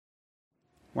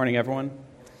Morning, everyone.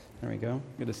 There we go.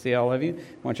 Good to see all of you.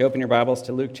 I want you to open your Bibles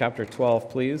to Luke chapter 12,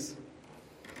 please.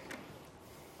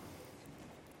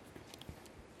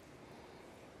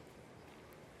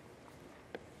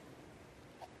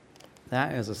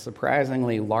 That is a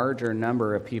surprisingly larger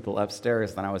number of people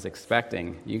upstairs than I was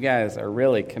expecting. You guys are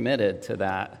really committed to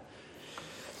that.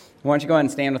 Why don't you go ahead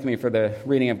and stand with me for the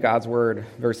reading of God's Word,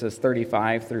 verses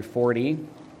 35 through 40.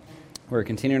 We're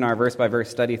continuing our verse-by-verse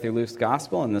study through Luke's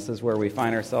Gospel, and this is where we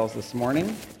find ourselves this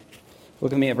morning.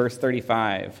 Look with me at verse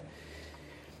 35.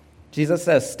 Jesus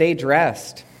says, "Stay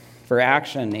dressed for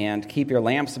action and keep your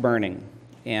lamps burning,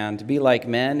 and be like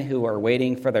men who are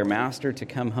waiting for their master to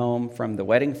come home from the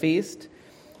wedding feast,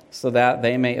 so that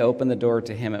they may open the door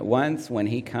to him at once when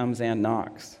he comes and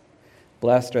knocks.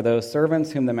 Blessed are those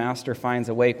servants whom the master finds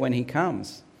awake when he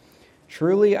comes.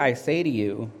 Truly I say to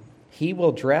you, he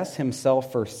will dress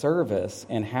himself for service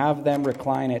and have them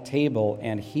recline at table,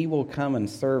 and he will come and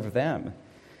serve them.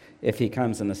 If he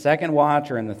comes in the second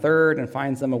watch or in the third and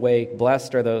finds them awake,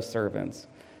 blessed are those servants.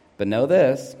 But know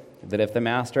this, that if the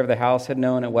master of the house had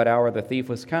known at what hour the thief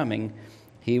was coming,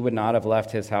 he would not have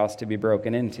left his house to be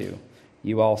broken into.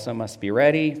 You also must be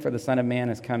ready, for the Son of Man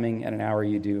is coming at an hour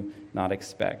you do not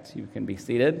expect." You can be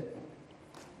seated.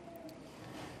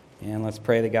 And let's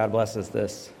pray that God blesses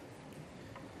this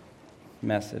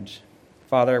message.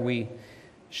 Father, we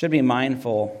should be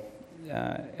mindful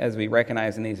as we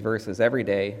recognize in these verses every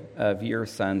day of your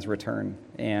Son's return.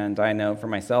 And I know for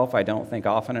myself, I don't think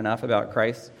often enough about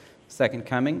Christ's second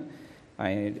coming.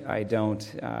 I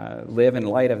don't live in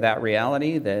light of that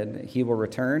reality that he will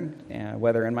return,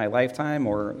 whether in my lifetime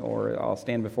or I'll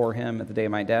stand before him at the day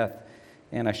of my death.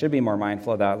 And I should be more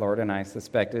mindful of that, Lord, and I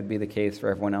suspect it would be the case for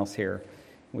everyone else here.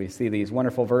 We see these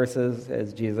wonderful verses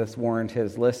as Jesus warned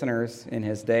his listeners in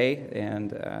his day,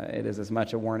 and it is as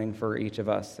much a warning for each of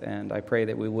us. And I pray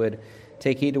that we would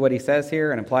take heed to what he says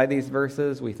here and apply these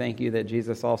verses. We thank you that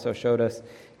Jesus also showed us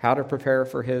how to prepare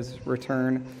for his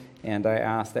return, and I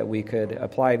ask that we could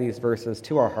apply these verses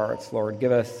to our hearts. Lord,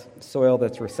 give us soil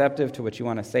that's receptive to what you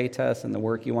want to say to us and the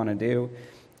work you want to do.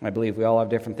 I believe we all have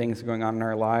different things going on in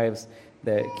our lives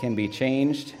that can be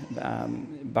changed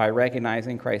by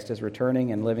recognizing Christ is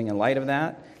returning and living in light of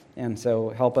that. And so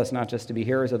help us not just to be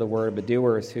hearers of the word, but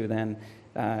doers who then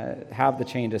have the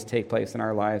changes take place in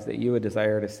our lives that you would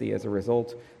desire to see as a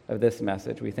result of this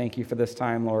message. We thank you for this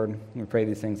time, Lord. We pray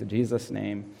these things in Jesus'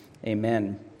 name.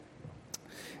 Amen.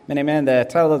 And amen. The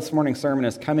title of this morning's sermon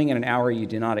is Coming in an Hour You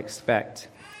Do Not Expect.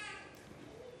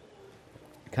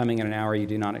 Coming in an hour you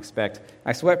do not expect.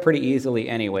 I sweat pretty easily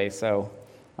anyway, so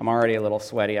I'm already a little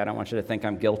sweaty. I don't want you to think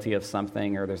I'm guilty of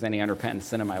something or there's any unrepentant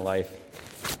sin in my life.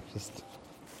 Just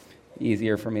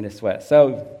easier for me to sweat.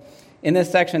 So in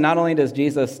this section, not only does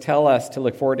Jesus tell us to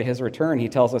look forward to his return, he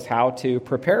tells us how to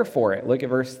prepare for it. Look at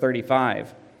verse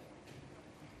 35.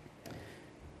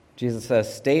 Jesus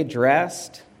says, "Stay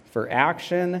dressed for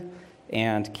action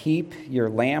and keep your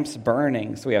lamps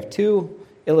burning." So we have two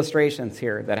illustrations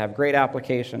here that have great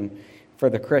application for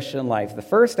the Christian life. The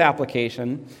first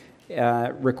application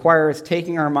requires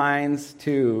taking our minds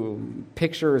to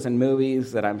pictures and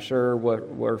movies that I'm sure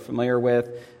we're familiar with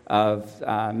of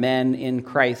men in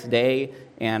Christ's day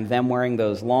and them wearing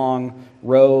those long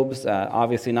robes,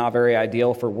 obviously not very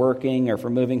ideal for working or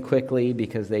for moving quickly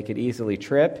because they could easily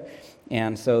trip.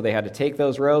 And so they had to take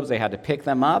those robes, they had to pick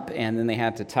them up, and then they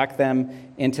had to tuck them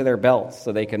into their belts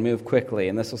so they could move quickly.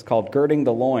 And this was called girding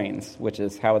the loins, which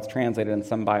is how it's translated in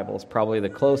some Bibles. Probably the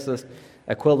closest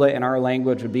equivalent in our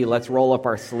language would be let's roll up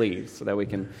our sleeves so that we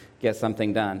can get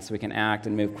something done, so we can act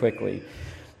and move quickly.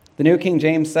 The New King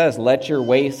James says, "Let your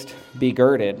waist be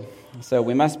girded." So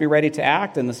we must be ready to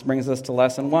act, and this brings us to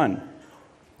lesson 1.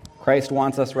 Christ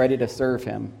wants us ready to serve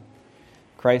him.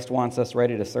 Christ wants us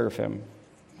ready to serve him.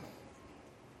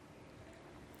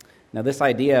 Now, this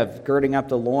idea of girding up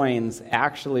the loins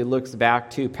actually looks back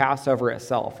to Passover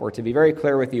itself, or to be very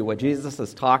clear with you, what Jesus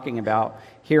is talking about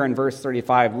here in verse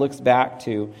 35 looks back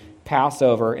to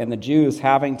Passover and the Jews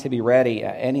having to be ready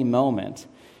at any moment.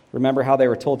 Remember how they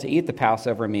were told to eat the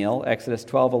Passover meal, Exodus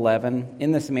 12:11,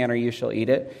 "In this manner you shall eat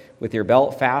it, with your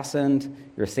belt fastened,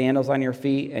 your sandals on your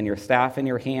feet, and your staff in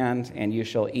your hand, and you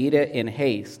shall eat it in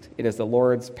haste. It is the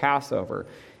Lord's Passover."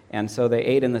 And so they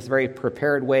ate in this very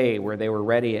prepared way where they were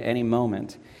ready at any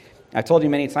moment. I've told you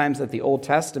many times that the Old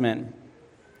Testament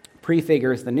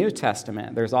prefigures the New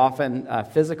Testament. There's often a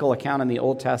physical account in the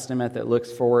Old Testament that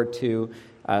looks forward to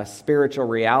spiritual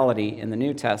reality in the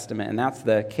New Testament, and that's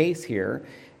the case here.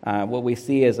 What we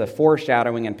see is a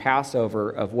foreshadowing in Passover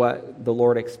of what the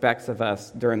Lord expects of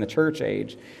us during the church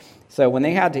age. So when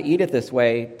they had to eat it this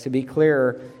way, to be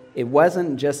clear, it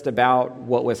wasn't just about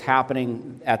what was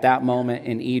happening at that moment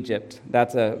in Egypt.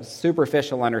 That's a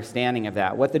superficial understanding of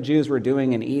that. What the Jews were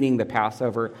doing in eating the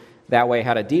Passover that way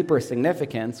had a deeper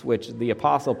significance, which the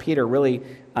Apostle Peter really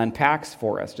unpacks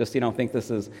for us. Just so you don't think this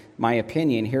is my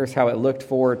opinion, here's how it looked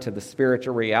forward to the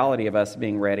spiritual reality of us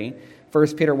being ready.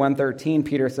 1 Peter 1:13,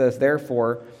 Peter says,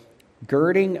 "Therefore,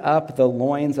 girding up the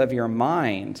loins of your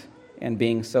mind and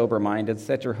being sober-minded,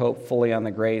 set your hope fully on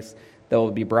the grace that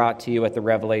will be brought to you at the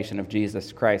revelation of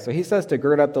Jesus Christ." So he says to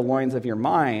gird up the loins of your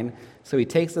mind. So he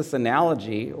takes this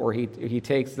analogy, or he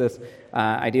takes this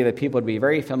idea that people would be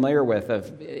very familiar with,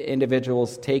 of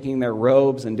individuals taking their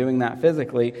robes and doing that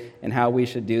physically, and how we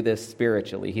should do this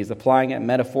spiritually. He's applying it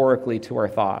metaphorically to our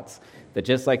thoughts. That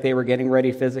just like they were getting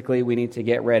ready physically, we need to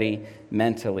get ready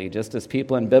mentally. Just as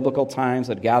people in biblical times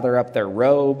would gather up their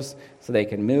robes so they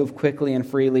can move quickly and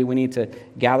freely, we need to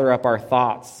gather up our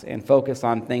thoughts and focus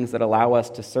on things that allow us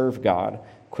to serve God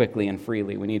quickly and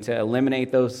freely. We need to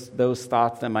eliminate those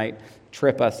thoughts that might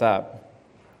trip us up.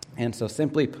 And so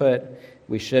simply put,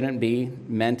 we shouldn't be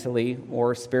mentally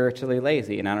or spiritually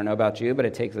lazy. And I don't know about you, but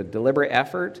it takes a deliberate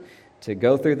effort to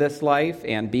go through this life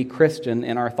and be Christian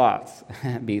in our thoughts.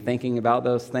 Be thinking about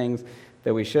those things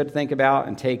that we should think about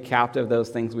and take captive those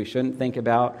things we shouldn't think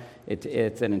about.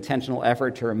 It's an intentional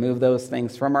effort to remove those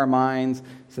things from our minds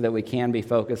so that we can be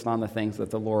focused on the things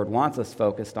that the Lord wants us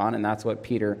focused on, and that's what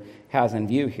Peter has in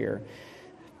view here.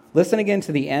 Listen again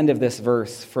to the end of this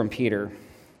verse from Peter.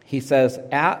 He says,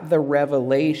 "At the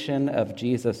revelation of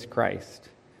Jesus Christ."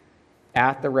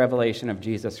 At the revelation of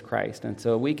Jesus Christ. And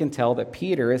so we can tell that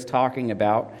Peter is talking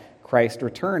about Christ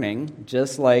returning,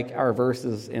 just like our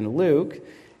verses in Luke.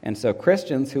 And so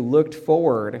Christians who looked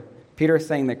forward, Peter is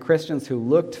saying that Christians who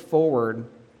looked forward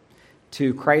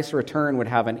to Christ's return would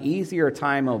have an easier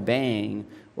time obeying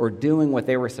or doing what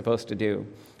they were supposed to do.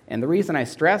 And the reason I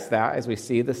stress that is we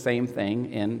see the same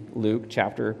thing in Luke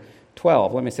chapter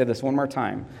 12. Let me say this one more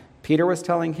time. Peter was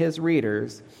telling his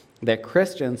readers that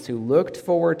Christians who looked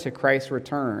forward to Christ's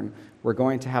return were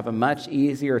going to have a much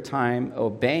easier time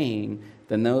obeying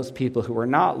than those people who were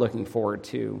not looking forward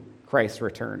to Christ's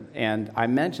return. And I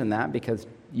mention that because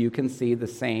you can see the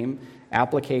same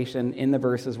application in the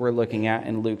verses we're looking at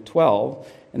in Luke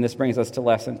 12. And this brings us to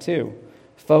lesson 2.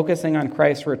 Focusing on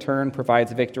Christ's return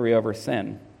provides victory over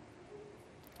sin.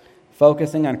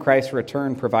 Focusing on Christ's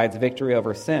return provides victory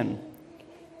over sin.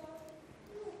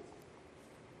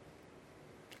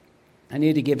 I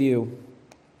need to give you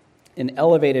an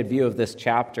elevated view of this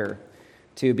chapter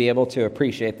to be able to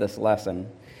appreciate this lesson.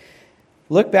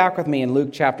 Look back with me in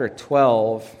Luke chapter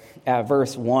 12 at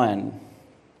verse 1.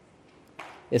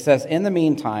 It says, "In the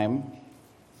meantime,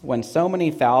 when so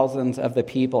many thousands of the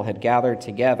people had gathered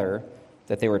together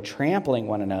that they were trampling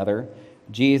one another,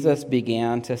 Jesus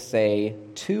began to say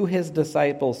to his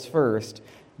disciples first,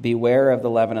 'Beware of the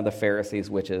leaven of the Pharisees,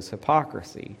 which is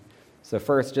hypocrisy.'" So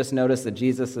first, just notice that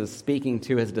Jesus is speaking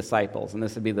to his disciples, and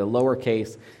this would be the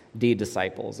lowercase d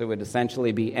disciples. It would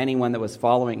essentially be anyone that was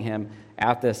following him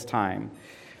at this time.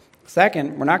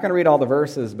 Second, we're not going to read all the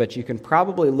verses, but you can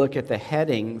probably look at the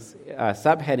headings,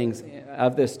 subheadings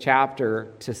of this chapter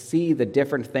to see the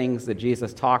different things that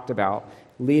Jesus talked about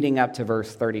leading up to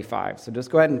verse 35. So just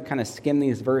go ahead and kind of skim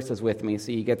these verses with me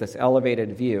so you get this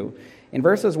elevated view. In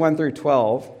verses 1 through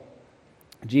 12,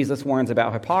 Jesus warns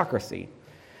about hypocrisy.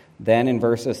 Then in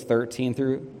verses 13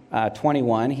 through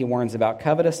 21, he warns about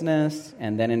covetousness.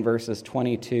 And then in verses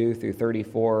 22 through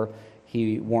 34,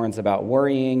 he warns about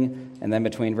worrying. And then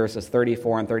between verses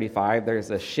 34 and 35,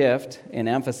 there's a shift in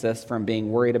emphasis from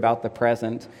being worried about the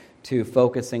present to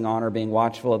focusing on or being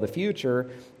watchful of the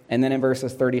future. And then in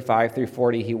verses 35 through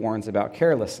 40, he warns about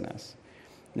carelessness.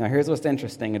 Now here's what's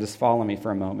interesting, and just follow me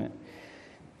for a moment.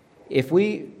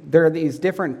 There are these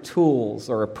different tools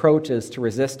or approaches to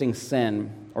resisting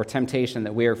sin or temptation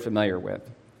that we are familiar with.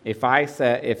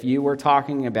 If you were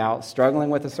talking about struggling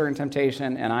with a certain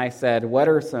temptation, and I said, what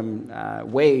are some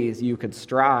ways you could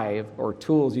strive or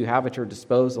tools you have at your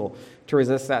disposal to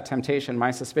resist that temptation,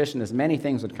 my suspicion is many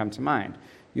things would come to mind.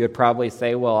 You would probably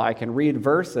say, well, I can read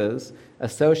verses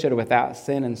associated with that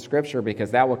sin in Scripture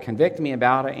because that will convict me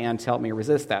about it and help me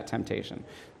resist that temptation.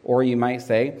 Or you might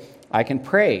say, I can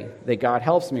pray that God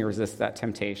helps me resist that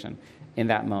temptation in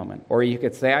that moment. Or you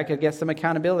could say, I could get some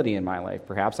accountability in my life.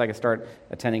 Perhaps I could start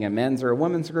attending a men's or a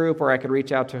women's group, or I could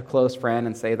reach out to a close friend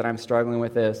and say that I'm struggling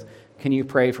with this. Can you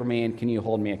pray for me and can you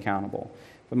hold me accountable?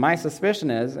 But my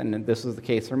suspicion is, and this was the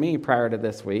case for me prior to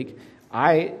this week,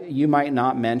 you might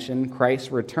not mention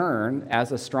Christ's return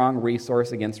as a strong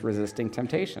resource against resisting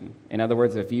temptation. In other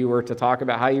words, if you were to talk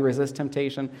about how you resist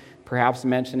temptation, perhaps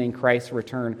mentioning Christ's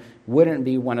return wouldn't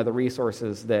be one of the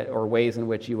resources or ways in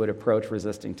which you would approach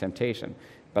resisting temptation.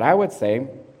 But I would say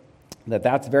that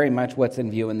that's very much what's in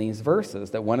view in these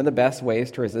verses, that one of the best ways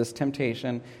to resist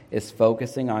temptation is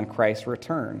focusing on Christ's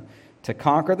return. To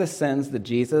conquer the sins that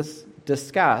Jesus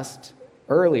discussed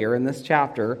earlier in this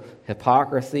chapter,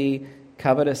 hypocrisy,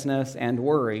 covetousness, and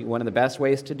worry, one of the best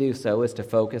ways to do so is to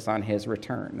focus on his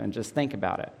return. And just think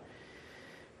about it.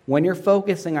 When you're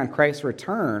focusing on Christ's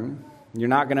return, you're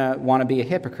not going to want to be a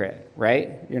hypocrite,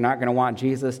 right? You're not going to want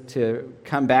Jesus to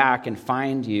come back and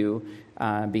find you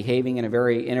behaving in a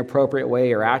very inappropriate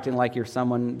way or acting like you're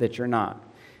someone that you're not.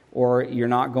 Or you're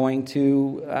not going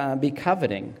to be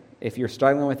coveting. If you're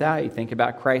struggling with that, you think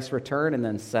about Christ's return, and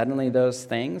then suddenly those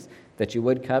things that you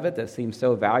would covet that seem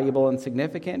so valuable and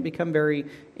significant become very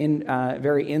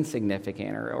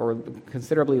insignificant or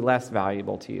considerably less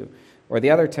valuable to you. Or the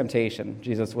other temptation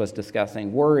Jesus was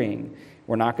discussing, worrying.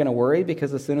 We're not going to worry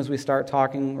because as soon as we start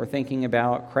talking or thinking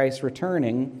about Christ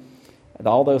returning,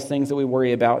 all those things that we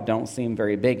worry about don't seem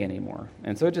very big anymore.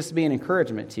 And so it'd just be an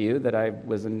encouragement to you that I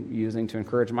was using to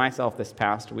encourage myself this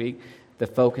past week,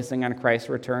 that focusing on Christ's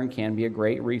return can be a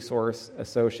great resource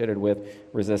associated with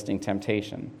resisting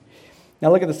temptation.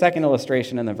 Now look at the second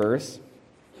illustration in the verse,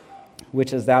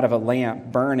 which is that of a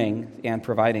lamp burning and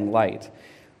providing light.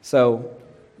 So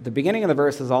the beginning of the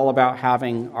verse is all about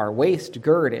having our waist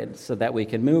girded so that we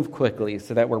can move quickly,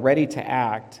 so that we're ready to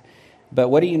act. But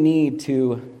what do you need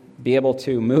to be able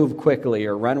to move quickly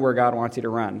or run where God wants you to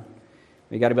run?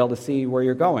 You got to be able to see where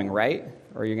you're going, right?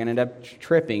 Or you're going to end up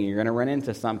tripping, you're going to run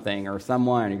into something or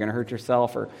someone, you're going to hurt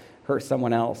yourself or hurt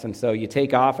someone else. And so you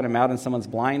take off and I'm out and someone's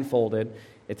blindfolded.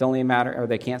 It's only a matter, or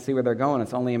they can't see where they're going,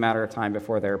 it's only a matter of time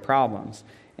before there are problems.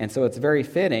 And so it's very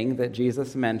fitting that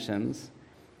Jesus mentions,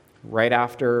 right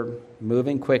after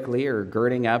moving quickly or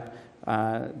girding up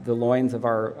the loins of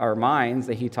our minds,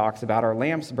 that he talks about our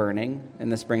lamps burning,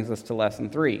 and this brings us to lesson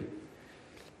 3.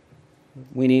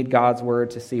 We need God's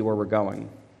word to see where we're going.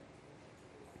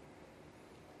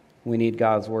 We need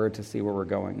God's word to see where we're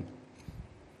going.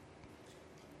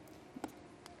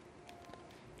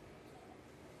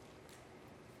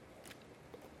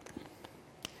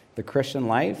 The Christian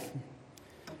life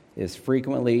is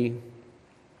frequently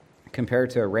compared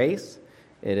to a race.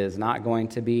 It is not going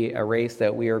to be a race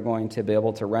that we are going to be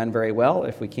able to run very well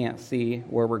if we can't see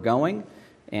where we're going,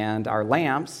 and our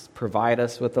lamps provide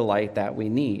us with the light that we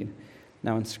need.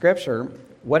 Now in Scripture,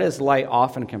 what is light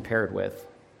often compared with?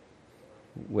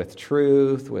 With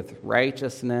truth, with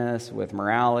righteousness, with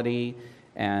morality,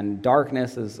 and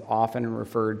darkness is often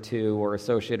referred to or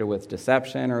associated with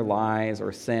deception or lies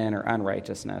or sin or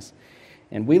unrighteousness.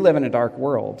 And we live in a dark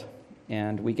world,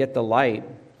 and we get the light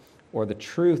or the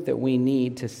truth that we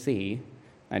need to see.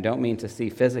 I don't mean to see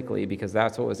physically, because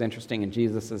that's what was interesting in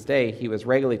Jesus' day. He was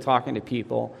regularly talking to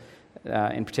people,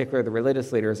 in particular the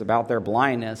religious leaders, about their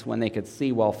blindness when they could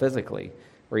see well physically.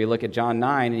 Where you look at John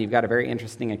 9, and you've got a very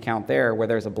interesting account there where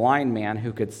there's a blind man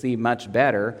who could see much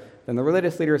better than the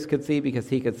religious leaders could see because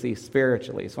he could see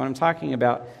spiritually. So when I'm talking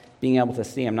about being able to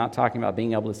see, I'm not talking about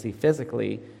being able to see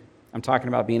physically. I'm talking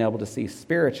about being able to see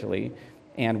spiritually.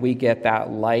 And we get that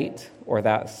light or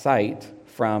that sight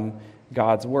from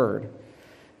God's word.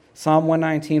 Psalm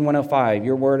 119, 105,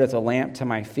 your word is a lamp to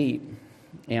my feet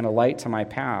and a light to my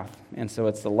path. And so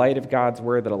it's the light of God's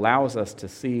word that allows us to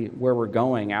see where we're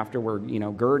going after we're,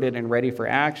 girded and ready for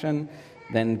action.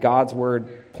 Then God's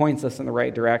word points us in the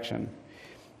right direction.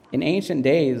 In ancient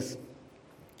days,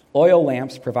 oil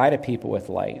lamps provided people with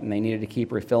light, and they needed to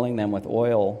keep refilling them with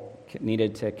oil,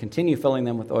 needed to continue filling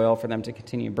them with oil for them to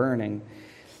continue burning.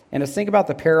 And just think about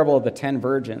the parable of the 10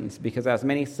 virgins, because it has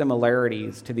many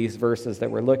similarities to these verses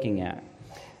that we're looking at.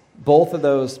 Both of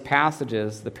those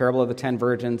passages, the parable of the 10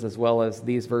 virgins as well as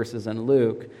these verses in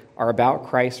Luke, are about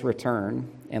Christ's return.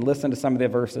 And listen to some of the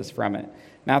verses from it.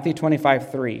 Matthew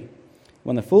 25:3.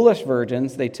 When the foolish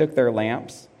virgins, they took their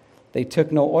lamps, they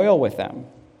took no oil with them.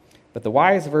 But the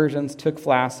wise virgins took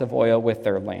flasks of oil with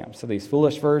their lamps. So these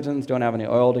foolish virgins don't have any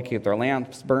oil to keep their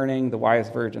lamps burning. The wise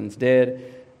virgins did.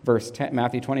 Verse 10,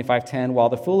 Matthew 25:10, while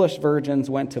the foolish virgins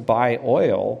went to buy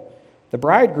oil, the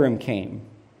bridegroom came.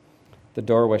 The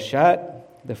door was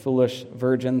shut. The foolish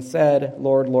virgins said,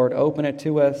 Lord, Lord, open it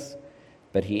to us.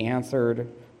 But he answered,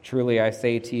 truly I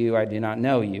say to you, I do not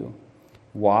know you.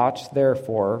 Watch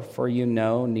therefore, for you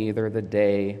know neither the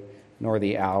day nor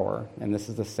the hour. And this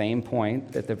is the same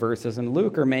point that the verses in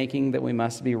Luke are making, that we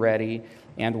must be ready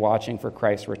and watching for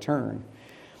Christ's return.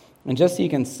 And just so you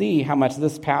can see how much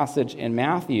this passage in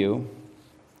Matthew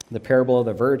The parable of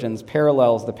the virgins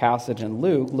parallels the passage in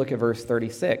Luke. Look at verse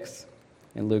 36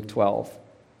 in Luke 12.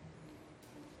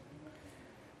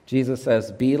 Jesus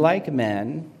says, "Be like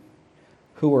men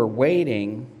who are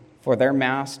waiting for their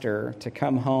master to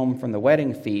come home from the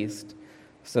wedding feast,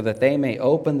 so that they may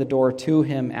open the door to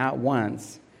him at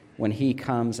once when he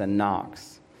comes and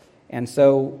knocks." And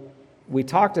so we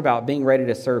talked about being ready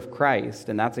to serve Christ,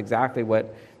 and that's exactly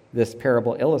what this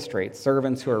parable illustrates.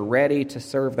 Servants who are ready to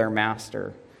serve their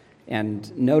master.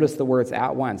 And notice the words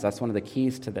 "at once." That's one of the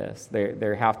keys to this.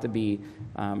 They have to be,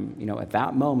 at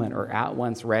that moment or at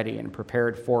once ready and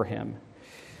prepared for him.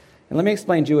 And let me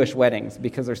explain Jewish weddings,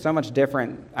 because they're so much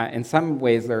different. In some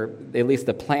ways, at least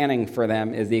the planning for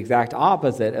them is the exact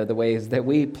opposite of the ways that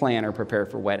we plan or prepare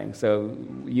for weddings. So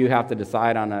you have to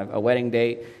decide on a wedding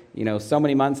date, so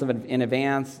many months in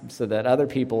advance, so that other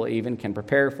people even can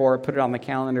prepare for it, put it on the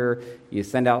calendar. You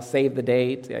send out save the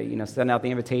date, send out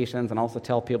the invitations, and also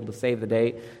tell people to save the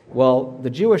date. Well, the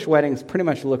Jewish weddings pretty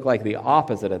much look like the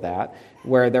opposite of that,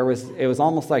 where it was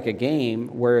almost like a game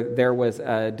where there was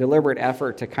a deliberate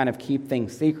effort to kind of keep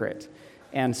things secret.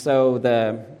 And so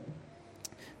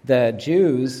the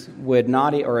Jews would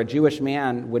not, or a Jewish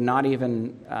man would not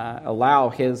even allow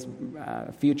his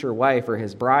future wife or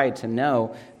his bride to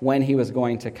know when he was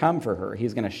going to come for her.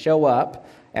 He's going to show up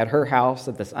at her house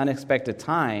at this unexpected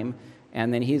time,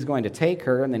 and then he's going to take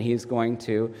her, and then he's going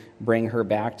to bring her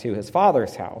back to his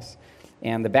father's house.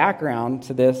 And the background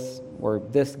to this, or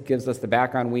this gives us the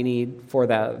background we need for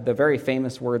the very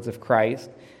famous words of Christ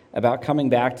about coming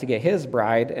back to get his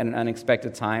bride at an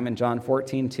unexpected time. In John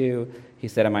 14:2, he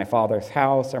said, "In my Father's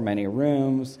house are many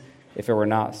rooms. If it were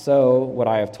not so, would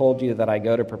I have told you that I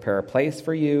go to prepare a place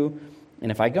for you?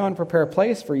 And if I go and prepare a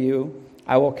place for you,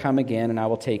 I will come again and I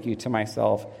will take you to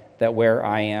myself, that where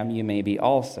I am, you may be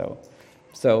also."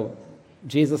 So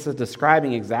Jesus is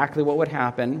describing exactly what would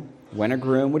happen when a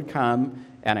groom would come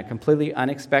at a completely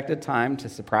unexpected time to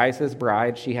surprise his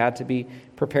bride. She had to be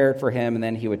prepared for him, and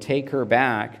then he would take her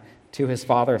back to his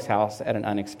father's house at an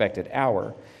unexpected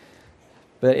hour.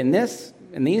 But in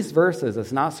these verses,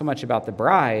 it's not so much about the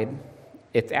bride,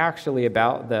 it's actually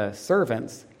about the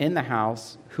servants in the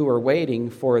house who are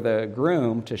waiting for the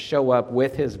groom to show up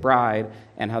with his bride,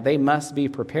 and how they must be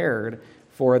prepared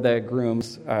for the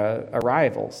groom's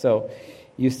arrival. So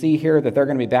you see here that they're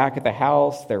going to be back at the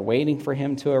house. They're waiting for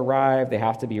him to arrive. They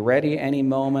have to be ready any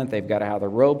moment. They've got to have the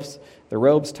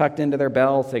robes tucked into their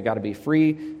belts. They've got to be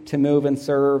free to move and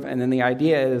serve. And then the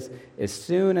idea is, as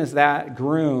soon as that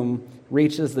groom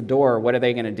reaches the door, what are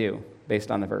they going to do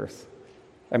based on the verse?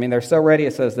 I mean, they're so ready,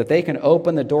 it says, that they can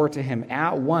open the door to him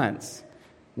at once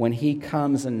when he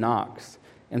comes and knocks.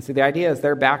 And so the idea is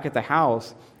they're back at the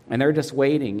house, and they're just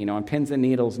waiting, on pins and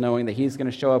needles, knowing that he's going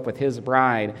to show up with his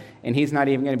bride, and he's not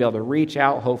even going to be able to reach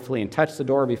out, hopefully, and touch the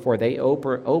door before they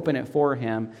open it for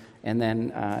him, and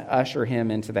then usher him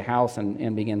into the house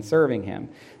and begin serving him.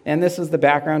 And this is the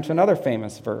background to another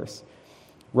famous verse.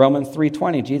 Romans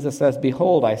 3:20, Jesus says,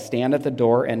 "Behold, I stand at the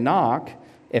door and knock.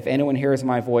 If anyone hears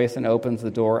my voice and opens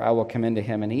the door, I will come into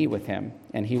him and eat with him,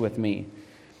 and he with me."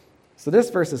 So this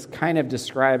verse is kind of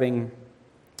describing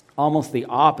almost the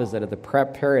opposite of the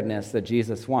preparedness that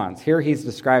Jesus wants. Here he's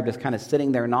described as kind of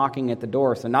sitting there knocking at the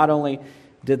door. So not only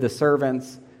did the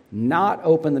servants not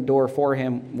open the door for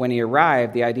him when he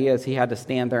arrived, the idea is he had to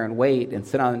stand there and wait and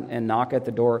sit on and knock at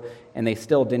the door, and they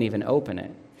still didn't even open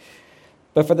it.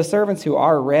 But for the servants who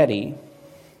are ready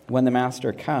when the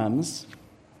master comes,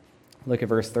 look at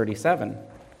verse 37.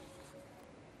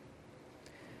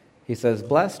 He says,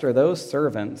 "Blessed are those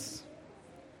servants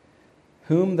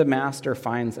whom the master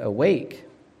finds awake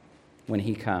when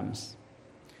he comes.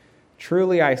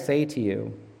 Truly I say to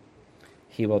you,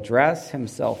 he will dress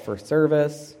himself for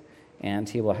service, and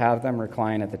he will have them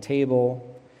recline at the table,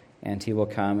 and he will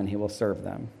come and he will serve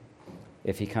them.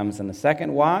 If he comes in the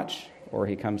second watch, or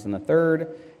he comes in the third,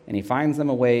 and he finds them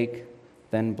awake,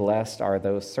 then blessed are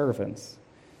those servants."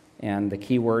 And the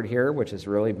key word here, which has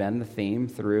really been the theme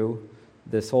through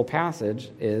this whole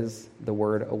passage, is the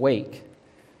word awake.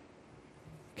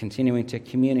 Continuing to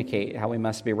communicate how we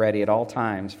must be ready at all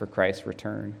times for Christ's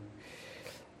return.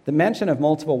 The mention of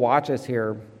multiple watches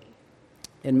here,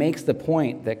 it makes the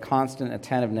point that constant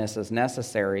attentiveness is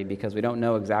necessary because we don't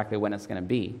know exactly when it's going to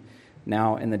be.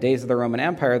 Now, in the days of the Roman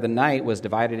Empire, the night was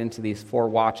divided into these 4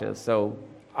 watches. So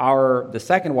the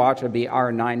second watch would be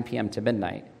our 9 p.m. to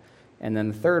midnight. And then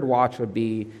the third watch would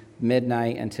be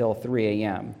midnight until 3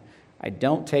 a.m. I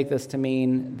don't take this to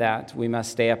mean that we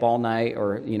must stay up all night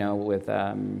or, with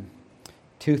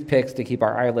toothpicks to keep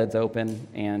our eyelids open.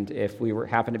 And if we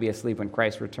happen to be asleep when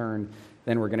Christ returned,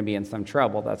 then we're going to be in some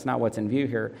trouble. That's not what's in view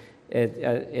here.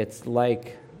 It's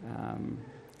like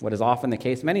what is often the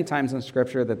case many times in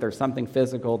Scripture, that there's something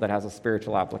physical that has a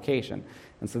spiritual application.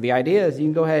 And so the idea is you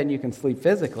can go ahead and you can sleep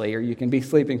physically, or you can be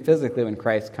sleeping physically when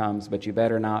Christ comes, but you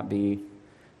better not be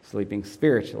sleeping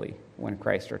spiritually when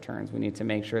Christ returns. We need to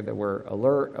make sure that we're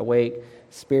alert, awake,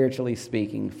 spiritually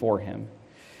speaking, for him.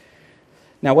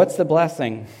 Now, what's the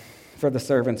blessing for the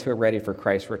servants who are ready for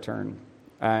Christ's return?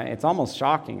 It's almost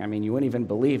shocking. I mean, you wouldn't even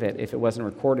believe it if it wasn't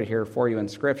recorded here for you in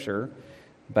Scripture.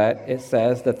 But it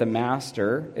says that the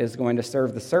master is going to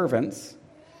serve the servants,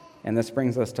 and this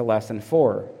brings us to lesson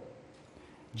 4.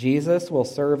 Jesus will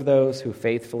serve those who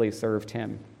faithfully served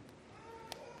him.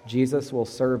 Jesus will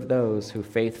serve those who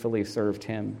faithfully served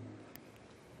him.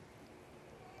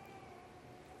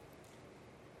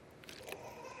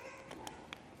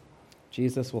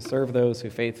 Jesus will serve those who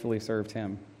faithfully served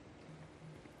him.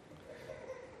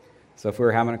 So if we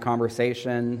were having a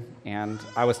conversation and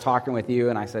I was talking with you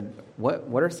and I said,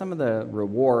 what are some of the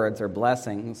rewards or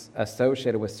blessings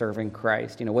associated with serving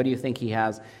Christ? You know, what do you think he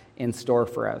has in store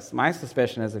for us? My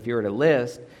suspicion is if you were to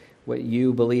list what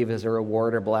you believe is a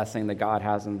reward or blessing that God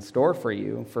has in store for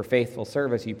you for faithful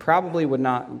service, you probably would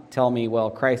not tell me, well,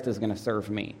 Christ is going to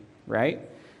serve me, right?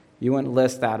 You wouldn't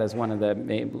list that as one of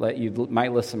the, you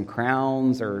might list some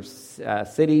crowns or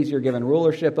cities you're given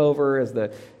rulership over, as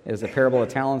the parable of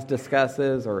talents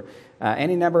discusses, or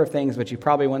any number of things, but you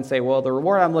probably wouldn't say, well, the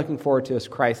reward I'm looking forward to is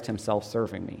Christ himself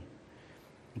serving me.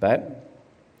 But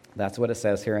that's what it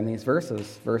says here in these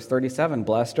verses. Verse 37,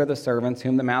 blessed are the servants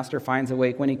whom the master finds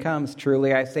awake when he comes.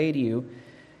 Truly I say to you,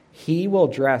 he will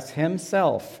dress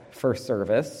himself for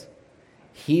service.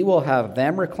 He will have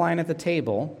them recline at the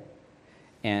table,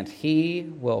 and he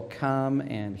will come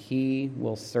and he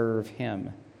will serve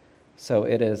him. So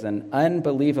it is an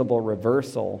unbelievable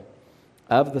reversal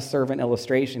of the servant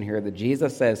illustration here that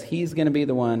Jesus says he's going to be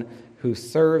the one who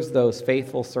serves those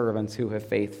faithful servants who have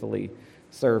faithfully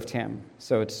served him.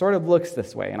 So it sort of looks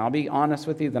this way. And I'll be honest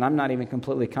with you that I'm not even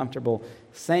completely comfortable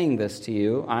saying this to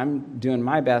you. I'm doing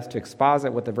my best to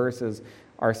exposit what the verses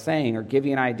are saying or give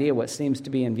you an idea what seems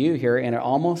to be in view here. And it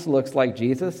almost looks like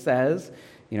Jesus says,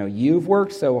 you know, you've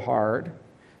worked so hard.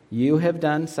 You have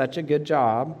done such a good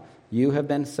job. You have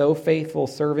been so faithful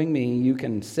serving me. You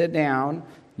can sit down,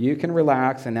 you can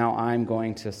relax, and now I'm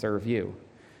going to serve you.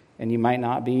 And you might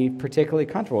not be particularly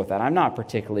comfortable with that. I'm not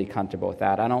particularly comfortable with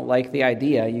that. I don't like the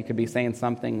idea. You could be saying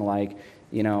something like,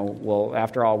 you know, well,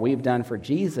 after all we've done for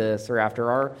Jesus, or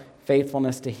after our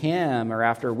faithfulness to him, or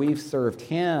after we've served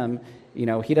him, you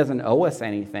know, he doesn't owe us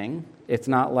anything. It's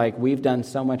not like we've done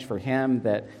so much for him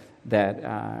that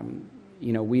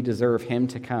you know, we deserve him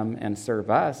to come and serve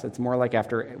us. It's more like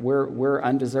after we're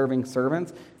undeserving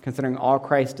servants, considering all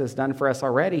Christ has done for us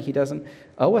already, he doesn't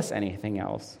owe us anything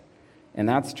else. And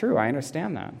that's true. I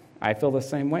understand that. I feel the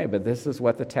same way, but this is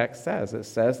what the text says. It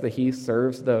says that he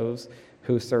serves those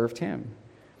who served him.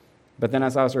 But then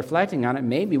as I was reflecting on it,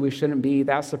 maybe we shouldn't be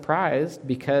that surprised,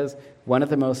 because one of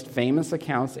the most famous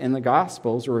accounts in the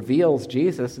Gospels reveals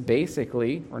Jesus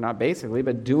basically, or not basically,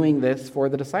 but doing this for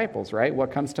the disciples, right?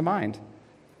 What comes to mind?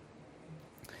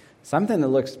 Something that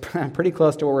looks pretty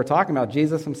close to what we're talking about.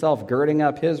 Jesus himself girding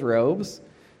up his robes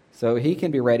so he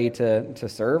can be ready to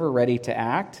serve or ready to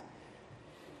act.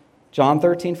 John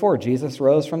 13:4, Jesus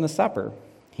rose from the supper.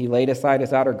 He laid aside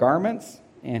his outer garments,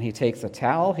 and he takes a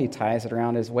towel, he ties it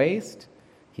around his waist,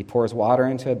 he pours water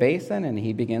into a basin, and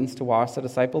he begins to wash the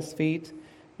disciples' feet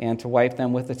and to wipe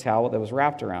them with the towel that was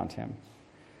wrapped around him.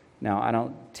 Now, I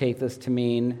don't take this to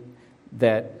mean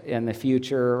that in the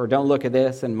future, or don't look at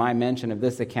this and my mention of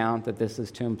this account, that this is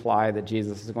to imply that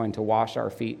Jesus is going to wash our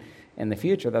feet in the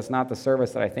future. That's not the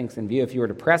service that I think is in view. If you were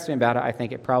to press me about it, I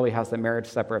think it probably has the marriage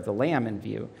supper of the Lamb in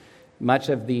view. Much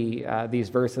of these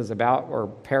verses about, or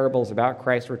parables about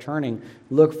Christ returning,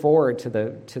 look forward to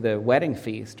the wedding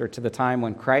feast, or to the time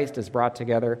when Christ is brought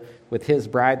together with his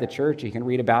bride, the church. You can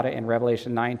read about it in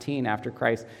Revelation 19 after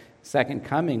Christ's second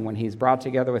coming, when he's brought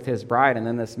together with his bride, and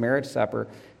then this marriage supper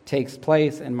takes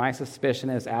place. And my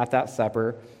suspicion is at that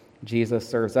supper, Jesus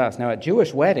serves us. Now, at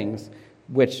Jewish weddings,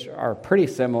 which are pretty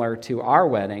similar to our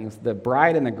weddings, the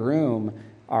bride and the groom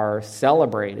are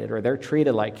celebrated, or they're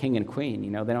treated like king and queen.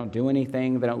 You know, they don't do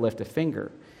anything, they don't lift a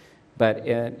finger.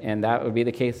 And that would be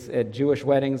the case at Jewish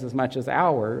weddings as much as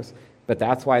ours. But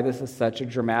that's why this is such a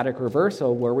dramatic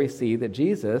reversal, where we see that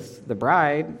Jesus, the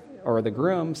bride, or the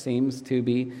groom, seems to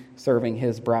be serving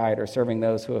his bride, or serving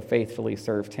those who have faithfully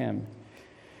served him.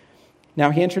 Now,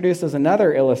 he introduces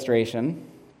another illustration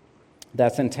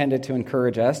that's intended to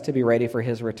encourage us to be ready for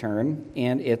his return,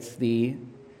 and it's the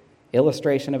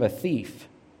illustration of a thief.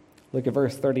 Look at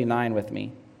verse 39 with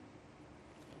me.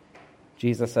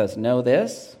 Jesus says, "Know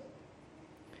this,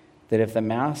 that if the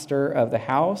master of the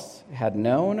house had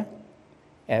known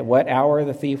at what hour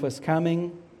the thief was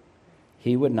coming,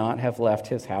 he would not have left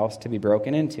his house to be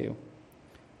broken into.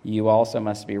 You also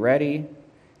must be ready,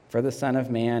 for the Son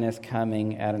of Man is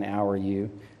coming at an hour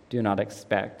you do not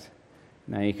expect."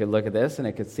 Now you could look at this and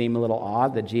it could seem a little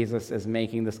odd that Jesus is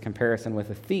making this comparison with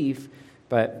a thief,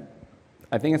 but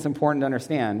I think it's important to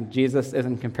understand Jesus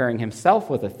isn't comparing himself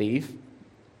with a thief.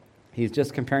 He's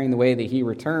just comparing the way that he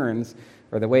returns,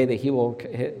 or the way that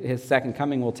his second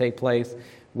coming will take place,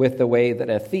 with the way that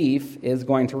a thief is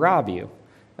going to rob you.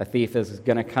 A thief is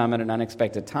going to come at an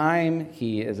unexpected time.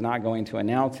 He is not going to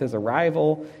announce his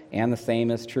arrival, and the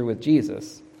same is true with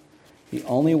Jesus. The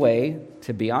only way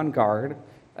to be on guard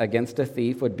against a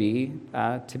thief would be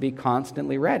to be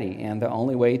constantly ready, and the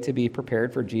only way to be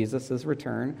prepared for Jesus'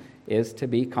 return is to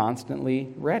be constantly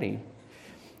ready.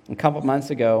 A couple months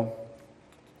ago,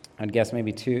 I'd guess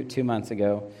maybe two months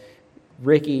ago,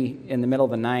 Ricky, in the middle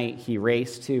of the night, he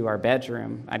raced to our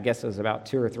bedroom. I guess it was about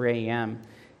 2 or 3 a.m.,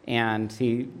 and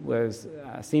he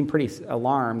seemed pretty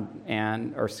alarmed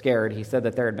or scared. He said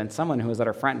that there had been someone who was at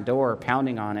our front door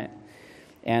pounding on it.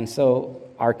 And so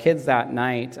our kids that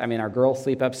night, our girls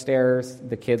sleep upstairs.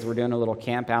 The kids were doing a little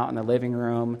camp out in the living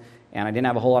room, and I didn't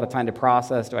have a whole lot of time to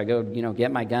process. Do I go,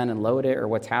 get my gun and load it, or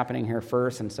what's happening here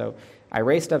first? And so I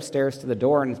raced upstairs to the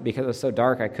door, and because it was so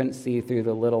dark, I couldn't see through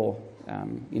the little,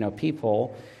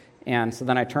 peephole. And so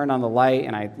then I turned on the light,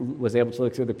 and I was able to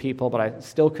look through the peephole, but I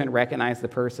still couldn't recognize the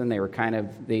person.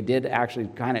 They did actually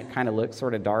kind of look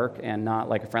sort of dark and not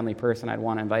like a friendly person I'd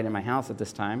want to invite in my house at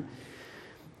this time.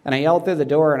 And I yelled through the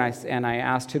door, and I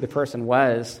asked who the person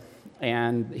was,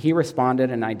 and he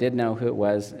responded, and I did know who it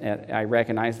was. I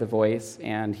recognized the voice,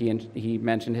 and he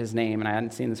mentioned his name, and I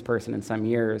hadn't seen this person in some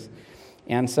years.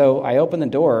 And so I opened the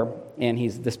door, and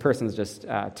this person's just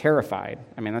terrified.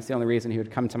 That's the only reason he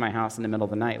would come to my house in the middle of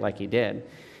the night like he did.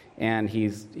 And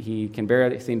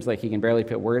it seems like he can barely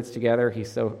put words together.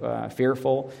 He's so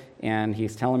fearful, and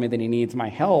he's telling me that he needs my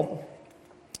help.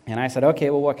 And I said, "Okay,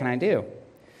 well, what can I do?"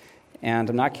 And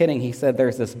I'm not kidding. He said,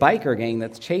 "There's this biker gang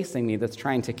that's chasing me, that's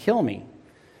trying to kill me."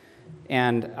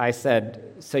 And I said,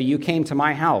 "So you came to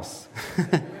my house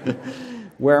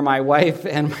where my wife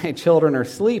and my children are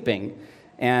sleeping?"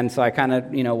 And so I kind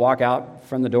of, walk out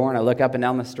from the door, and I look up and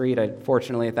down the street.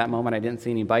 Fortunately, at that moment, I didn't see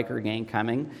any biker gang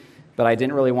coming, but I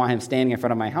didn't really want him standing in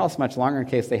front of my house much longer in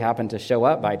case they happened to show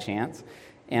up by chance.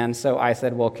 And so I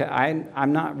said, "Well,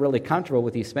 I'm not really comfortable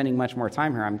with you spending much more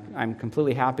time here. I'm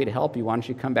completely happy to help you. Why don't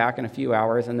you come back in a few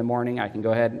hours in the morning? I can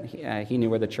go ahead." He knew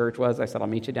where the church was. I said, "I'll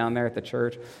meet you down there at the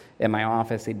church in my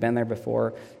office." He'd been there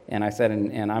before, and I said,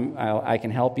 I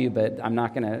can help you, but I'm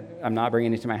not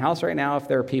bringing you to my house right now if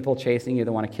there are people chasing you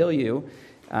that want to kill you.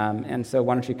 And so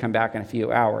why don't you come back in a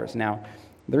few hours?" Now,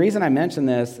 the reason I mention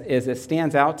this is it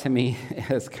stands out to me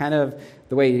as kind of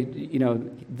the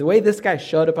way this guy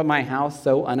showed up at my house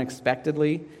so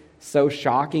unexpectedly, so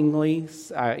shockingly,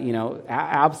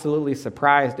 absolutely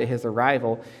surprised at his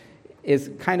arrival,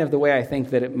 is kind of the way I think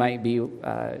that it might be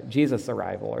Jesus'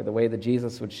 arrival, or the way that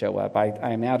Jesus would show up.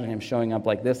 I imagine him showing up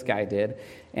like this guy did,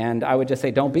 and I would just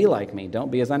say, don't be like me. Don't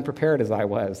be as unprepared as I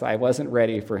was. I wasn't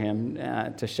ready for him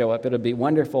to show up. It would be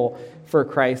wonderful for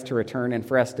Christ to return and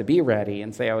for us to be ready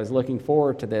and say, "I was looking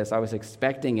forward to this. I was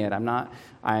expecting it.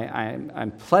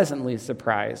 I'm pleasantly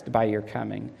surprised by your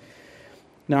coming."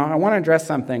 Now, I want to address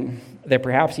something that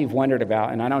perhaps you've wondered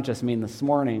about, and I don't just mean this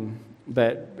morning,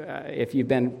 but if you've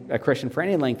been a Christian for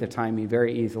any length of time, you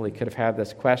very easily could have had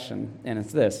this question, and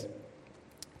it's this.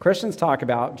 Christians talk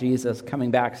about Jesus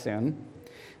coming back soon,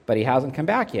 but he hasn't come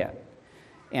back yet.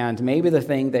 And maybe the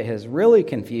thing that has really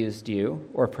confused you,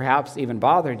 or perhaps even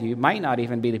bothered you, might not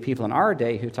even be the people in our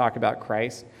day who talk about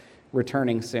Christ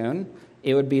returning soon.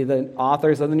 It would be the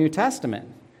authors of the New Testament,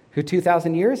 who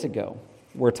 2,000 years ago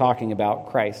were talking about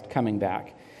Christ coming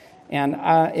back. And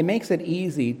it makes it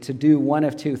easy to do one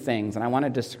of two things, and I want to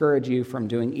discourage you from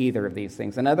doing either of these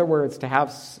things. In other words, to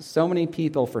have so many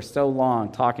people for so long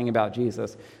talking about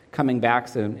Jesus coming back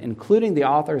soon, including the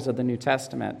authors of the New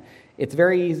Testament, it's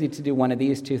very easy to do one of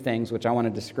these two things, which I want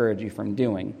to discourage you from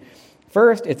doing.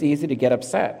 First, it's easy to get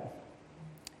upset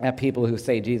at people who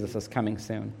say Jesus is coming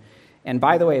soon. And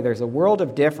by the way, there's a world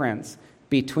of difference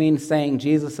between saying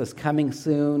Jesus is coming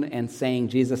soon and saying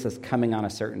Jesus is coming on a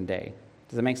certain day.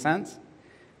 Does that make sense?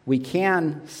 We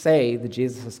can say that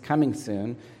Jesus is coming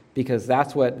soon because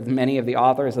that's what many of the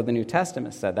authors of the New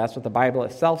Testament said. That's what the Bible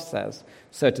itself says.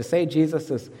 So to say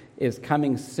Jesus is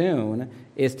coming soon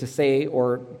is to say,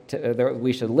 that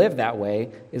we should live that way,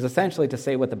 is essentially to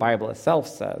say what the Bible itself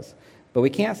says. But we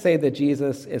can't say that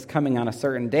Jesus is coming on a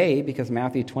certain day because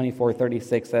Matthew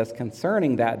 24:36 says,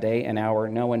 concerning that day and hour,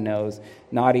 no one knows,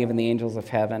 not even the angels of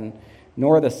heaven,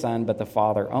 nor the Son, but the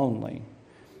Father only.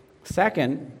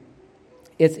 Second,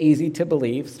 it's easy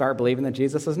to start believing that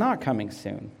Jesus is not coming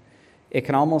soon. It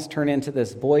can almost turn into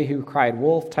this boy who cried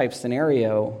wolf type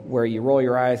scenario where you roll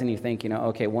your eyes and you think,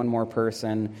 okay, one more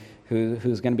person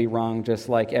who's going to be wrong just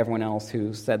like everyone else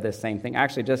who said this same thing.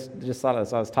 Actually, just thought of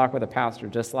this. I was talking with a pastor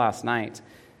just last night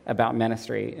about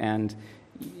ministry, and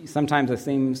sometimes it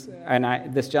seems,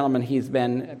 this gentleman, he's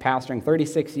been pastoring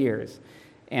 36 years,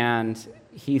 and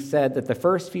he said that the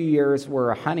first few years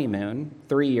were a honeymoon.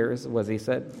 3 years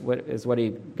is what he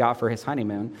got for his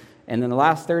honeymoon. And then the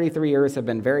last 33 years have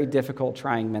been very difficult,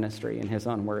 trying ministry, in his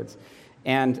own words.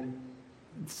 And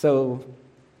so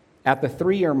at the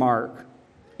 3-year mark,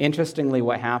 interestingly,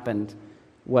 what happened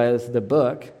was the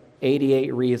book,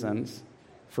 88 Reasons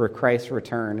for Christ's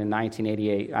Return in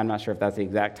 1988. I'm not sure if that's the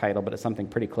exact title, but it's something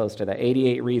pretty close to that.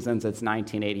 88 Reasons, it's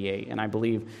 1988. And I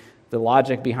believe the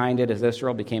logic behind it is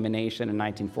Israel became a nation in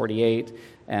 1948,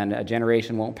 and a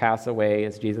generation won't pass away,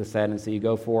 as Jesus said. And so you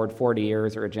go forward 40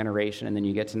 years or a generation, and then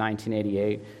you get to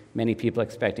 1988, many people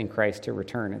expecting Christ to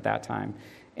return at that time.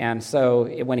 And so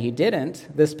when he didn't,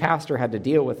 this pastor had to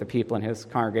deal with the people in his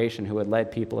congregation who had led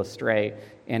people astray,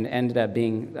 and ended up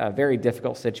being a very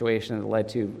difficult situation that led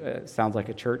to, sounds like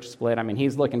a church split. I mean,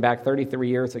 he's looking back 33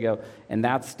 years ago, and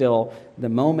that's still the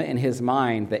moment in his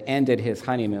mind that ended his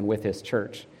honeymoon with his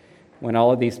church. When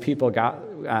all of these people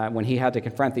when he had to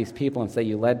confront these people and say,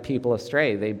 you led people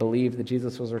astray, they believed that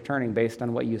Jesus was returning based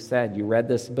on what you said. You read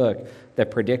this book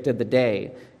that predicted the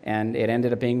day, and it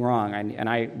ended up being wrong. And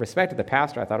I respected the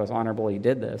pastor. I thought it was honorable he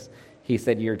did this. He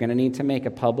said, you're going to need to make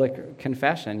a public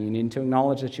confession. You need to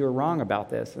acknowledge that you were wrong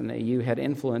about this and that you had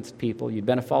influenced people. You'd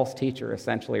been a false teacher,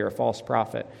 essentially, or a false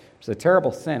prophet. It's a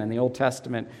terrible sin. In the Old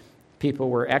Testament, people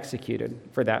were executed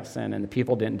for that sin, and the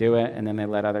people didn't do it, and then they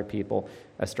led other people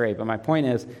astray. But my point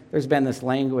is, there's been this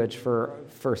language for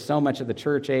so much of the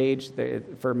church age.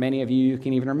 For many of you, you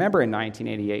can even remember in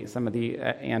 1988 some of the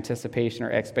anticipation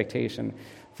or expectation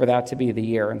for that to be the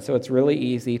year. And so it's really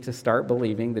easy to start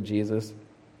believing that Jesus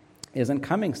isn't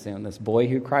coming soon, this boy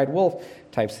who cried wolf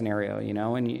type scenario,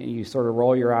 and you sort of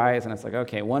roll your eyes, and it's like,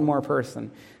 okay, one more person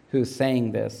who's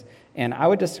saying this. And I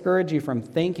would discourage you from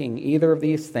thinking either of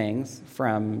these things,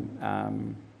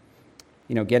 from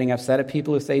getting upset at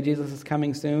people who say Jesus is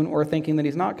coming soon, or thinking that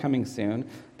he's not coming soon,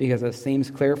 because it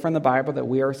seems clear from the Bible that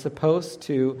we are supposed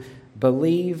to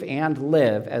believe and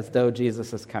live as though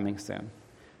Jesus is coming soon.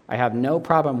 I have no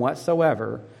problem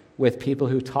whatsoever with people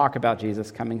who talk about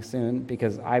Jesus coming soon,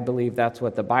 because I believe that's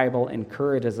what the Bible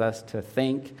encourages us to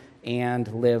think and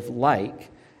live like.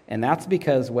 And that's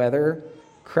because whether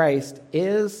Christ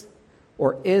is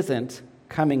or isn't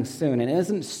coming soon, and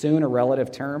isn't soon a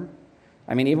relative term?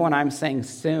 I mean, even when I'm saying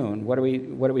soon, what are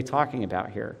we talking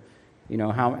about here?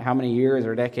 How many years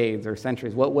or decades or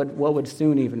centuries? What would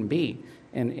soon even be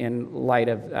in light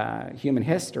of human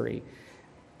history?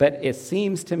 But it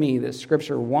seems to me that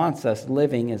Scripture wants us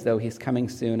living as though he's coming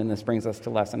soon, and this brings us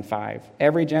to lesson 5.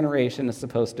 Every generation is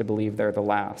supposed to believe they're the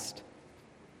last.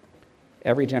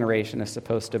 Every generation is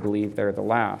supposed to believe they're the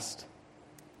last.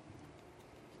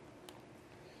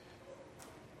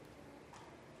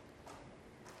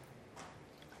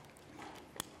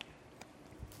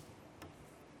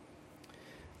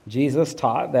 Jesus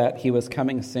taught that he was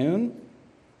coming soon.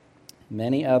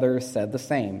 Many others said the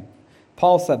same.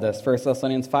 Paul said this, 1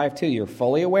 Thessalonians 5:2, you're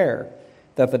fully aware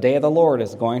that the day of the Lord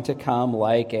is going to come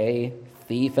like a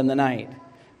thief in the night.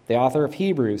 The author of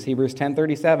Hebrews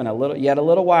 10:37, yet a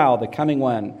little while, the coming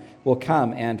one will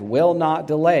come and will not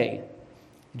delay.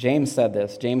 James said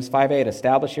this, James 5:8,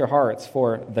 establish your hearts,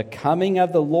 for the coming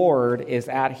of the Lord is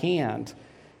at hand.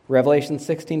 Revelation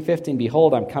 16:15,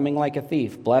 behold, I'm coming like a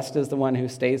thief. Blessed is the one who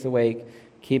stays awake,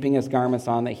 keeping his garments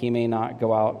on, that he may not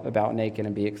go out about naked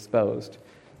and be exposed.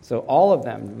 So all of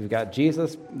them, we've got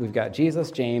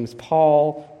Jesus, James,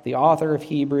 Paul, the author of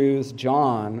Hebrews,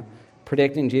 John,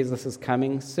 predicting Jesus is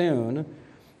coming soon.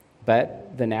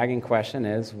 But the nagging question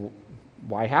is,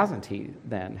 why hasn't he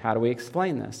then? How do we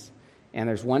explain this? And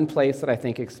there's one place that I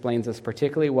think explains this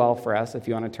particularly well for us. If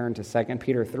you want to turn to 2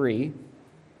 Peter 3,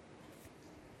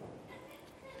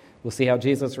 we'll see how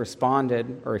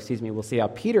we'll see how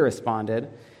Peter responded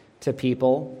to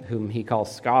people whom he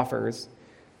calls scoffers,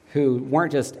 who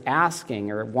weren't just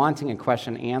asking or wanting a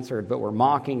question answered, but were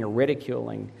mocking or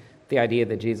ridiculing the idea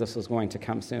that Jesus was going to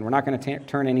come soon. We're not going to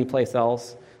turn any place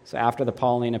else. So after the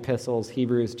Pauline epistles,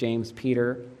 Hebrews, James,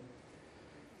 Peter,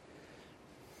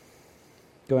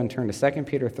 go ahead and turn to 2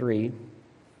 Peter 3.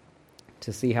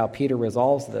 to see how Peter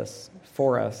resolves this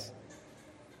for us.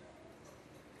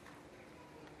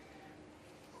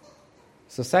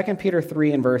 So 2 Peter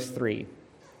 3 and verse 3,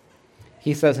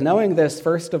 he says, knowing this,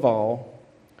 first of all,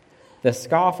 the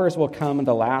scoffers will come in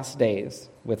the last days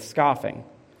with scoffing,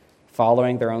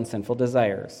 following their own sinful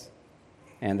desires.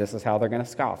 And this is how they're going to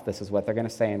scoff. This is what they're going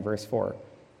to say in verse 4.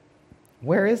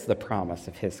 Where is the promise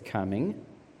of his coming?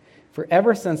 For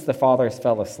ever since the fathers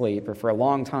fell asleep, or for a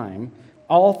long time,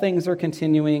 all things are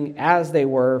continuing as they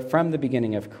were from the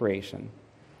beginning of creation.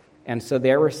 And so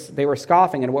they were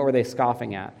scoffing, and what were they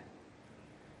scoffing at?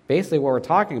 Basically what we're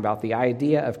talking about, the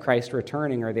idea of Christ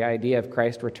returning, or the idea of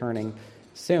Christ returning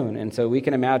soon. And so we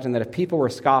can imagine that if people were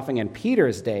scoffing in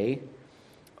Peter's day,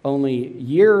 only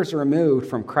years removed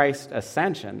from Christ's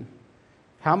ascension,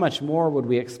 how much more would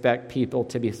we expect people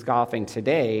to be scoffing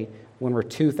today when we're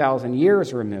 2,000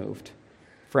 years removed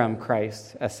from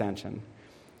Christ's ascension?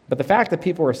 But the fact that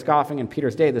people were scoffing in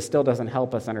Peter's day, this still doesn't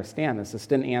help us understand this. This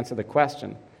didn't answer the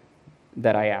question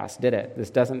that I asked, did it? This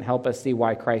doesn't help us see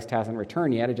why Christ hasn't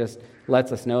returned yet. It just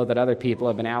lets us know that other people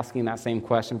have been asking that same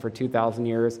question for 2,000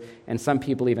 years, and some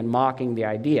people even mocking the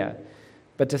idea.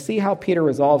 But to see how Peter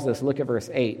resolves this, look at verse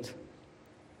 8.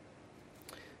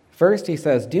 First, he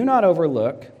says, do not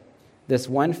overlook this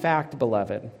one fact,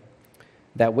 beloved,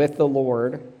 that with the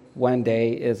Lord, one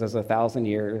day is as 1,000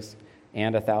 years,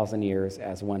 and 1,000 years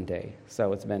as one day.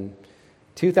 So it's been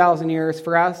 2,000 years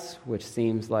for us, which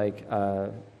seems like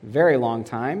a very long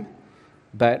time.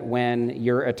 But when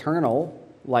you're eternal,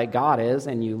 like God is,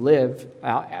 and you live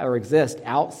or exist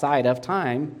outside of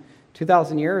time,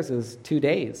 2,000 years is 2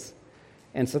 days.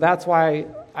 And so that's why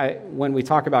when we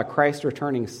talk about Christ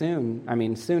returning soon, I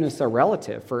mean, soon is so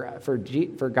relative.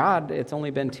 For God, it's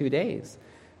only been 2 days.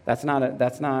 That's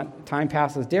not, time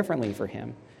passes differently for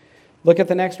him. Look at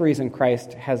the next reason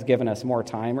Christ has given us more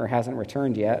time or hasn't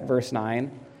returned yet. Verse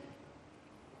 9,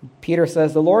 Peter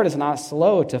says, the Lord is not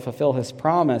slow to fulfill his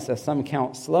promise, as some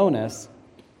count slowness,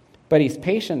 but he's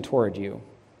patient toward you.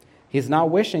 He's not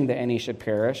wishing that any should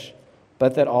perish,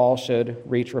 but that all should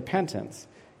reach repentance.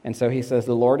 And so he says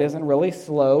the Lord isn't really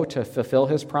slow to fulfill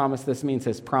his promise. This means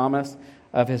his promise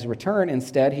of his return.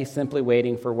 Instead, he's simply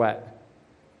waiting for what?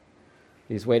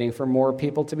 He's waiting for more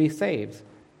people to be saved.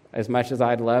 As much as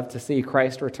I'd love to see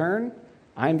Christ return,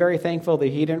 I'm very thankful that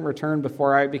he didn't return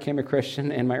before I became a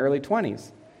Christian in my early 20s.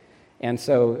 And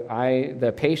so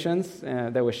the patience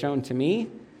that was shown to me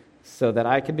so that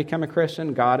I could become a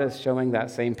Christian, God is showing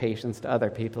that same patience to other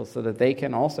people so that they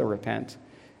can also repent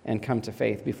and come to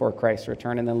faith before Christ's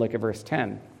return. And then look at verse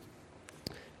 10.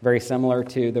 Very similar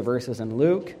to the verses in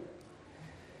Luke.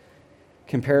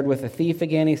 Compared with a thief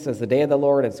again, he says, the day of the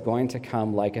Lord is going to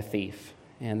come like a thief.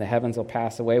 And the heavens will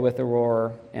pass away with a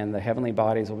roar, and the heavenly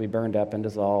bodies will be burned up and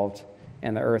dissolved,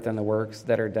 and the earth and the works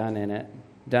that are done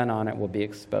on it will be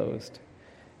exposed.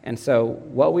 And so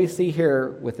what we see here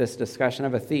with this discussion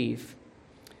of a thief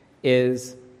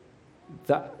is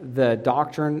the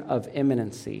doctrine of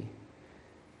imminency.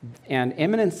 And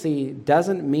imminency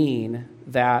doesn't mean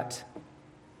that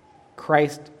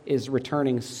Christ is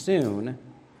returning soon.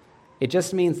 It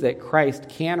just means that Christ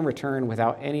can return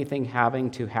without anything having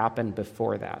to happen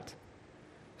before that.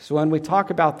 So when we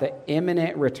talk about the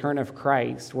imminent return of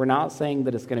Christ, we're not saying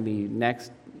that it's going to be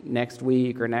next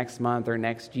week or next month or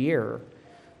next year,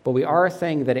 but we are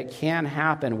saying that it can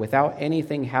happen without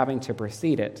anything having to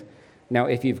precede it. Now,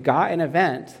 if you've got an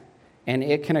event and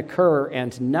it can occur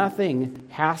and nothing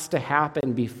has to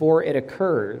happen before it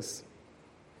occurs,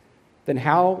 then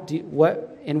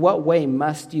in what way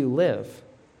must you live?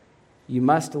 You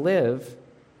must live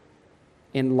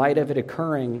in light of it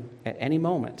occurring at any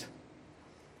moment.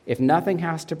 If nothing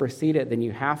has to precede it, then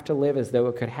you have to live as though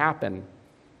it could happen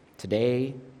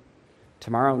today,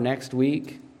 tomorrow, next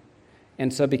week.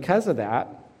 And so because of that,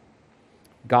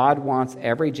 God wants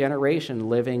every generation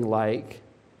living like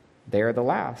they're the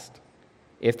last.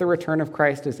 If the return of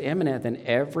Christ is imminent, then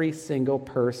every single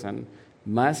person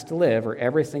must live, or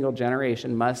every single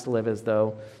generation must live as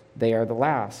though they are the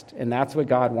last. And that's what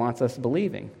God wants us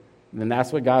believing. And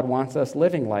that's what God wants us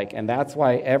living like. And that's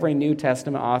why every New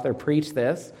Testament author preached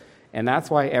this. And that's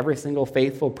why every single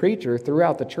faithful preacher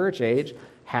throughout the church age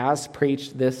has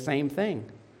preached this same thing.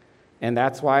 And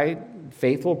that's why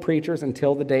faithful preachers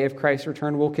until the day of Christ's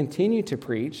return will continue to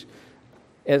preach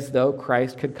as though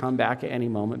Christ could come back at any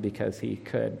moment, because he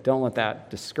could. Don't let that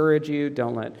discourage you.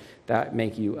 Don't let that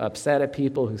make you upset at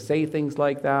people who say things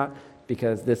like that,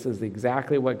 because this is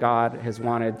exactly what God has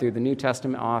wanted through the New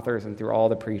Testament authors and through all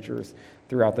the preachers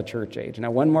throughout the church age. Now,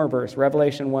 one more verse,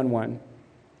 Revelation 1:1.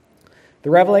 The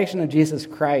revelation of Jesus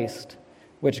Christ,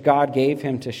 which God gave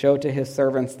him to show to his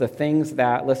servants the things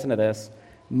that, listen to this,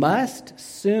 must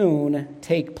soon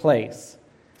take place.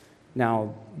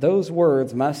 Now, those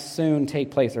words, must soon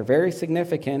take place, are very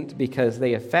significant because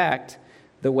they affect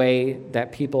the way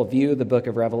that people view the book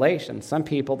of Revelation. Some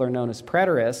people, they're known as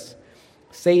preterists,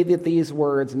 say that these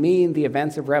words mean the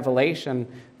events of Revelation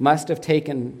must have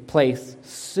taken place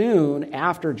soon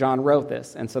after John wrote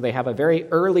this. And so they have a very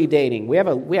early dating. We have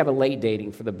a late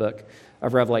dating for the book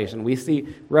of Revelation. We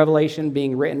see Revelation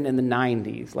being written in the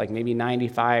 90s, like maybe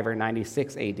 95 or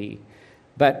 96 AD.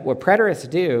 But what preterists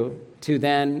do to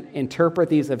then interpret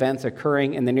these events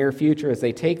occurring in the near future is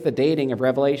they take the dating of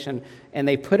Revelation and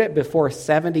they put it before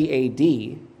 70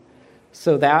 AD,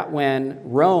 so that when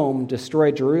Rome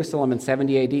destroyed Jerusalem in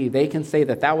 70 AD, they can say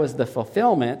that that was the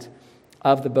fulfillment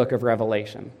of the book of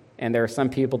Revelation. And there are some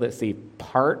people that see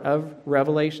part of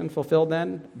Revelation fulfilled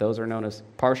then. Those are known as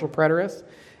partial preterists.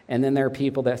 And then there are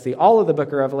people that see all of the book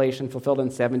of Revelation fulfilled in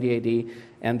 70 AD,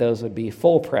 and those would be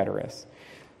full preterists.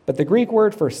 But the Greek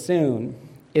word for soon,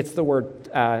 it's the word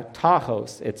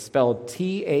tachos. It's spelled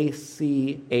T-A-C-H-O-S.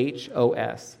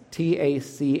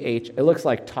 T-A-C-H. It looks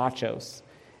like tachos.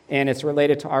 And it's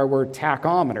related to our word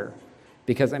tachometer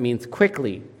because it means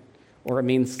quickly or it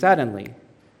means suddenly.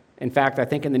 In fact, I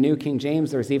think in the New King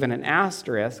James there's even an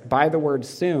asterisk by the word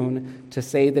soon to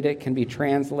say that it can be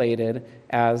translated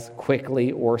as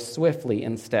quickly or swiftly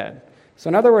instead. So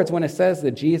in other words, when it says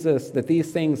that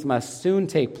these things must soon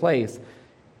take place,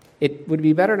 it would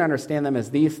be better to understand them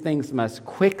as these things must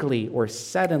quickly or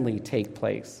suddenly take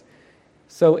place.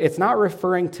 So it's not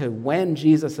referring to when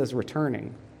Jesus is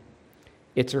returning.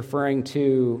 It's referring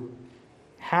to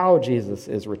how Jesus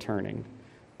is returning,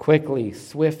 quickly,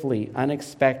 swiftly,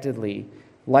 unexpectedly,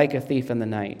 like a thief in the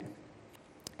night.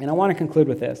 And I want to conclude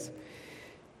with this.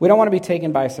 We don't want to be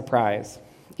taken by surprise.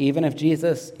 Even if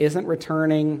Jesus isn't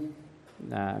returning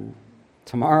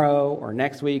tomorrow or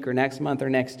next week or next month or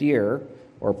next year,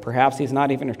 or perhaps he's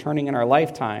not even returning in our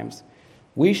lifetimes,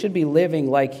 we should be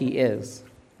living like he is.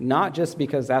 Not just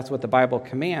because that's what the Bible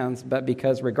commands, but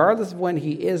because regardless of when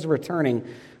he is returning,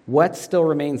 what still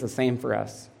remains the same for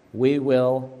us? We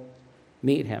will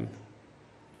meet him.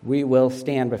 We will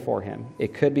stand before him.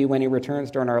 It could be when he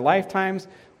returns during our lifetimes,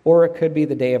 or it could be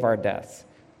the day of our deaths.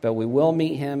 But we will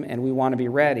meet him, and we want to be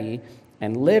ready.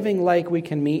 And living like we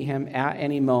can meet him at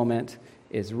any moment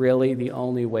is really the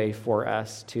only way for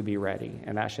us to be ready.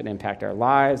 And that should impact our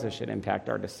lives. It should impact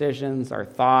our decisions, our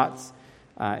thoughts.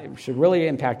 It should really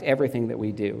impact everything that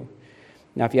we do.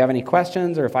 Now, if you have any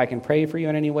questions or if I can pray for you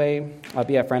in any way, I'll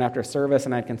be up front after service,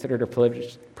 and I'd consider it a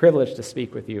privilege to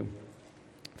speak with you.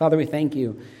 Father, we thank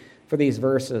you for these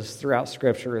verses throughout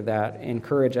Scripture that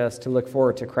encourage us to look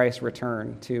forward to Christ's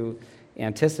return, to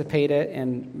anticipate it,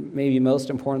 and maybe most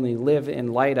importantly, live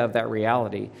in light of that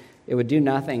reality. It would do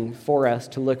nothing for us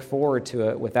to look forward to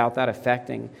it without that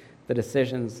affecting the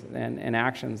decisions and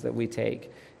actions that we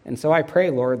take. And so I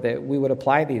pray, Lord, that we would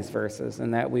apply these verses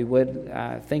and that we would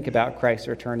think about Christ's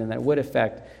return and that it would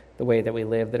affect the way that we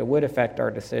live, that it would affect our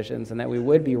decisions, and that we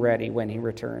would be ready when he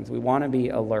returns. We want to be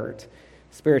alert.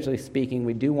 Spiritually speaking,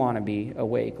 we do want to be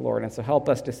awake, Lord. And so help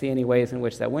us to see any ways in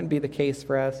which that wouldn't be the case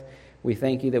for us. We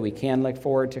thank you that we can look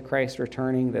forward to Christ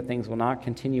returning, that things will not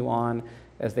continue on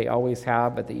as they always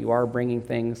have, but that you are bringing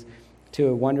things to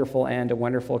a wonderful end, a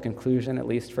wonderful conclusion, at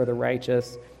least for the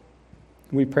righteous.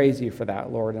 We praise you for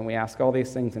that, Lord, and we ask all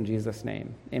these things in Jesus'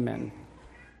 name. Amen.